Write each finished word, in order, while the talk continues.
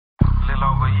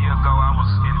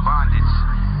was in bondage.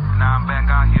 Now I'm back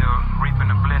out here reaping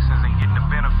the blessings and getting the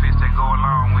benefits that go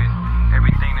along with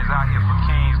everything that's out here for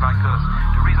kings like us.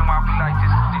 The reason why we like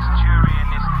this jewelry and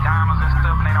this diamonds and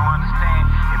stuff and they don't understand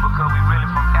is because we really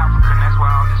from Africa, and that's where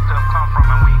all this stuff come from,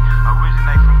 and we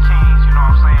originate from kings, you know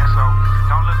what I'm saying? So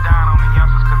don't look down on the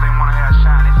youngsters because they want to have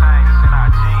shiny things that's in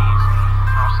our genes.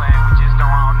 You know what I'm saying? We just don't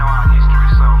all know our history,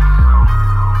 so.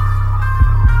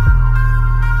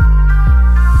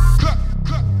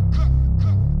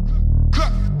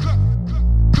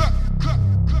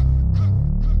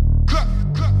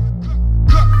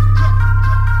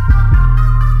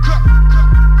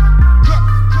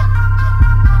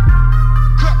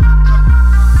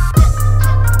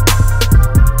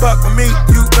 Fuck with me,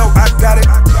 you know I got it.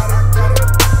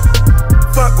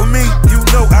 Fuck with me, you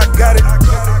know I got it.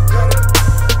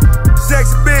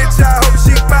 Sexy bitch, I hope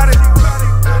she bout it.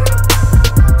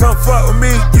 Come fuck with me,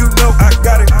 you know I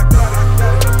got it.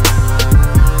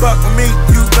 Fuck with me,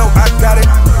 you know I got it.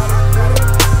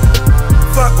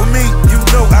 Fuck with me, you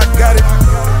know I got it.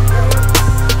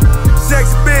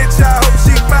 Sexy bitch, I hope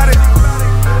she bout it.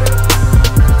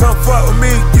 Come fuck with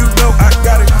me, you know I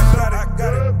got it.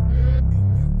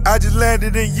 I just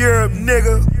landed in Europe,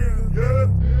 nigga.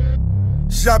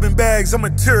 Shopping bags, I'm a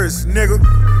tourist, nigga.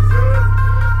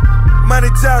 Money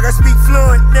talk, I speak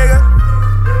fluent, nigga.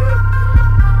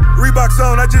 Reeboks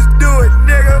on, I just do it,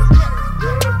 nigga.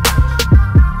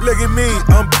 Look at me,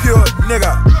 I'm pure,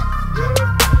 nigga.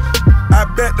 I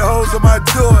bet the hoes on my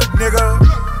tour, nigga.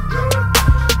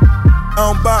 I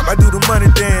don't bop, I do the money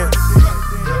dance.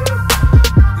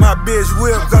 My bitch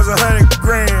whip cause 100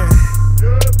 grand.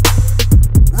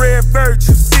 Red bird,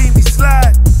 you see me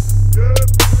slide.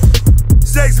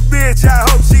 Sexy bitch, I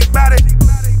hope she bout it.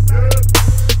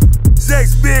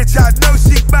 Sexy bitch, I know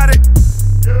she bout it.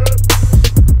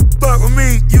 Fuck with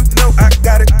me, you know I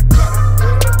got it.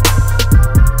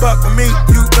 Fuck with me,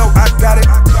 you know I got it.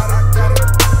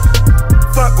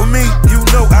 Fuck with me, you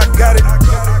know I got it.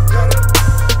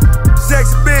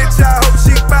 Sexy bitch, I hope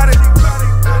she bout it.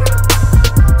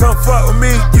 Come fuck with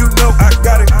me, you know I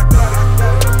got it.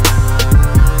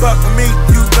 Fuck with me,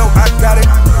 you know I got it.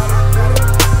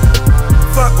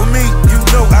 Fuck with me, you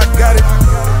know I got it.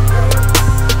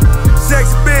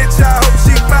 Sexy bitch, I hope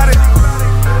she bout it.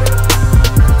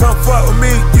 Come fuck with me,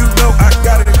 you know I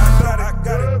got it.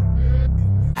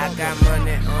 I got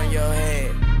money on your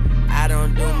head. I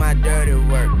don't do my dirty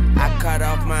work. I cut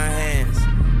off my hands.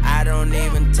 I don't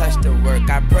even touch the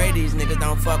work. I pray these niggas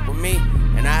don't fuck with me,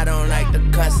 and I don't like the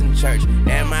cuss in church.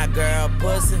 And my girl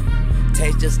pussy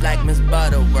tastes just like Miss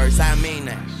Butterworth. I mean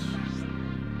that.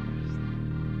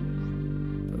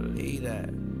 Believe that.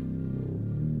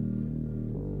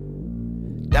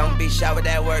 Don't be shy with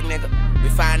that work, nigga. We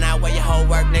find out where your whole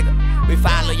work, nigga. We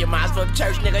follow your minds from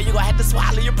church, nigga. You gon' have to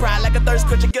swallow your pride like a thirst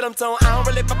quencher. Get them tone. I don't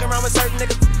really fuck around with certain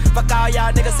niggas. Fuck all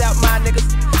y'all niggas out my niggas.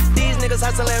 These niggas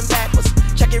hustling backwards.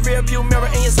 Check your rear view mirror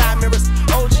and your side mirrors.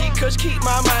 OG Kush, keep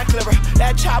my mind clearer.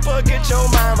 That chopper, get your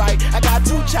mind right. I got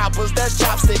 2 choppers, that's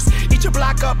chopsticks. Eat your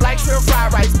block up like shrimp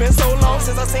fried rice. Been so long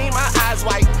since I seen my eyes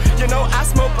white. You know I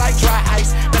smoke like dry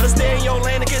ice. Better stay in your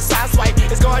lane and get sideswiped.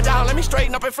 It's going down, let me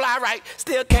straighten up and fly right.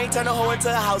 Still can't turn a hoe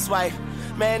into a housewife.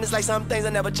 Man, it's like some things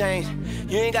that never change.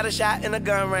 You ain't got a shot in the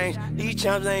gun range. These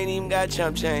chumps ain't even got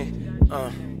chump change.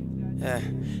 Yeah.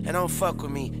 And don't fuck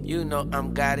with me, you know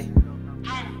I'm got it.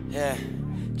 Yeah.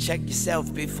 Check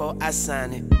yourself before I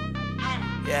sign it.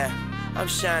 Yeah, I'm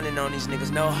shining on these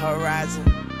niggas, no horizon.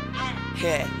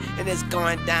 Yeah, and it's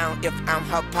going down if I'm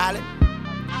her pilot.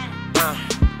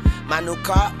 My new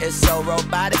car is so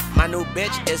robotic. My new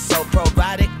bitch is so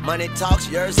provided. Money talks,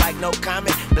 yours like no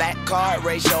comment. Black card,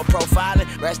 racial profiling.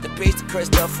 Rest in peace to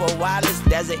Christopher Wallace.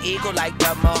 Desert Eagle like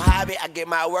the Mojave. I get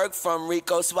my work from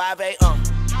Rico Suave.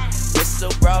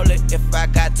 Whistle roll it if I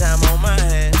got time on my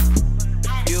hands.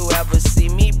 If you ever see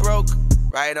me broke,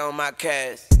 right on my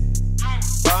cash.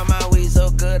 All my weed so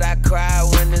good I cry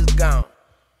when it's gone.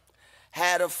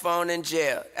 Had a phone in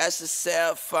jail, that's a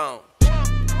cell phone.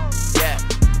 Yeah,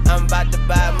 I'm about to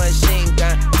buy a machine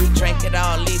gun. We drank it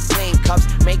all, leave clean cups.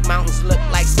 Make mountains look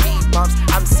like speed bumps.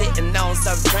 I'm sitting on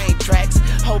some train tracks,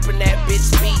 hoping that bitch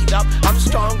speed up. I'm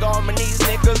strong on my knees,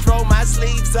 niggas roll my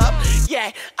sleeves up.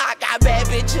 Yeah, I got bad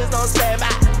bitches on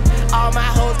standby. All my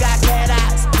hoes got cat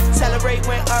eyes. Celebrate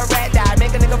when a rat die.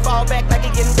 Make a nigga fall back like he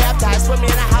getting baptized. Swim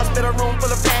in a hospital room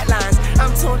full of fat lines.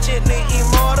 I'm too gently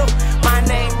immortal. My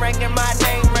name ringing,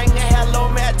 hello,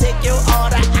 may I take your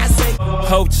order? I say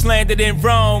Hope just landed in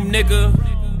Rome, nigga.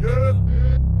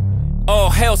 All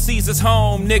hell Caesar's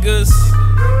home, niggas.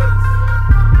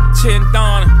 Chin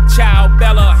Don, Ciao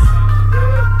Bella.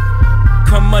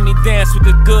 come money dance with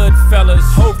the good fellas.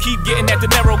 Ho, keep getting that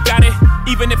dinero, got it.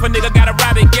 Even if a nigga gotta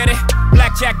rob it, get it.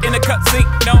 Blackjack in the cutscene,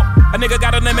 no. A nigga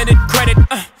got unlimited credit,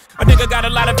 a nigga got a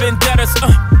lot of vendettas,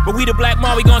 but we the black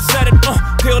mom, we gon' set it,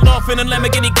 peeled off in a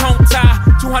Lamborghini cone tie,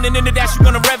 200 in the dash, you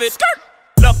gonna rev it. Skirt.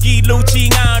 Lucky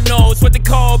Luciano, it's what they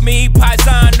call me,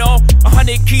 paisano.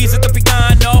 100 keys at the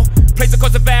piano, place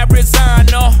across the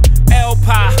Verrazano. El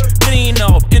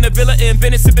Padrino, in the villa in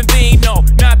Venice sipping vino.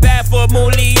 Not bad for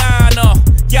Muliano,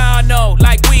 y'all know,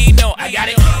 like we know. I got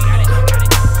it.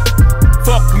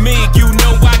 Fuck me, you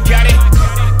know I got it.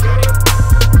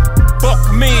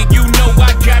 Fuck me, you know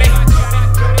I got it.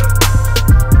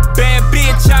 Bad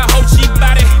bitch, I hope she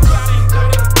bout it.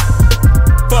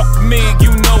 Fuck me,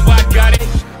 you know I got it.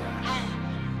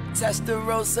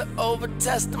 Testarossa over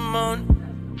testimony.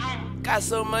 Got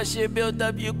so much shit built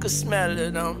up you could smell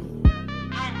it on.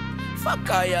 Fuck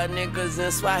all y'all niggas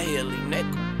in Swahili,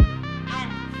 nigga.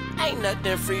 Ain't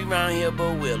nothing free round here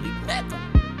but Willie, nigga.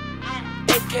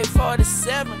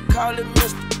 AK-47, call it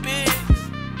Mr. Biggs.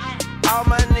 All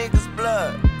my niggas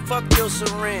blood, fuck your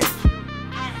syringe.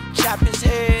 Chop his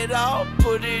head off,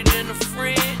 put it in the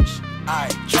fridge.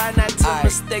 Alright, try not to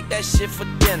mistake that shit for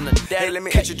dinner. Hey, let me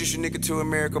introduce you nigga to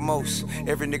America most.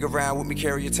 Every nigga round with me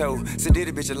carry your toe. So did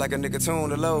a bitch like a nigga tune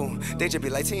the low. They just be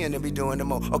like 10 and be doing the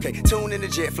mo. Okay, tune in the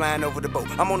jet flying over the boat.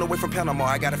 I'm on the way from Panama,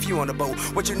 I got a few on the boat.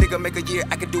 What you nigga make a year,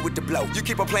 I can do with the blow. You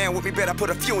keep on playing with me, bet I put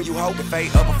a few on you, ho. The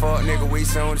fate of a fuck nigga, we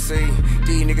soon to see.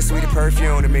 These niggas sweet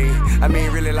perfume to me. I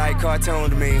mean, really like cartoon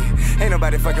to me. Ain't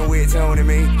nobody fucking with tone to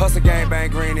me. Hustle gang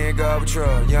bang green and garbage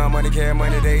truck. Young money, care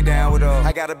money, they down with us.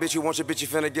 I got a bitch who wants your bitch, you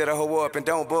finna get a hoe up. And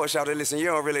don't bullshit it, listen, you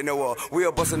don't really know her.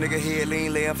 We'll bust a nigga head,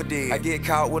 lean, laying for dead. I get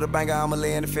caught with a banger, I'ma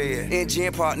lay in the fed. In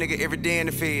gym park, nigga, every day in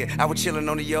the fed. I was chillin'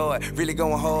 on the yard, really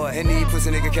going hard. And these pussy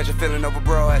nigga catch a feeling over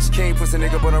broads. King pussy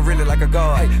nigga, but I'm really like a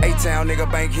god. Hey, A-town nigga,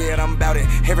 bankhead, I'm about it.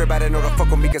 Everybody know to fuck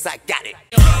with me, cause I got it.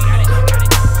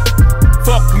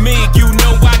 Fuck me, you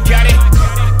know I got it.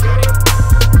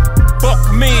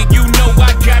 Fuck me, you know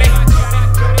I got it.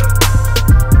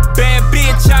 Bad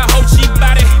bitch, I hope she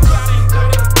bout it.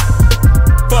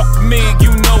 Fuck me,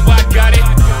 you know I got it.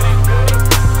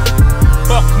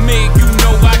 Fuck me, you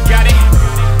know I got it.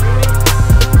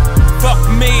 Fuck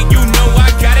me, you know I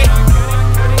got it.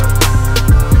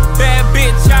 Bad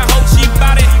bitch, I hope she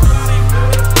bout it.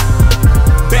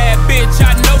 Bad bitch,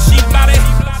 I know she bout it.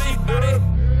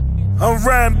 I'm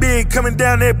riding big, coming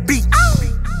down that beach.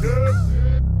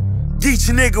 Get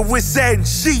your nigga with satin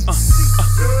sheets.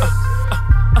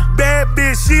 Bad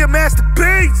bitch, she a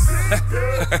masterpiece.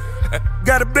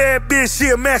 Got a bad bitch, she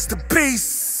a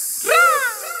masterpiece.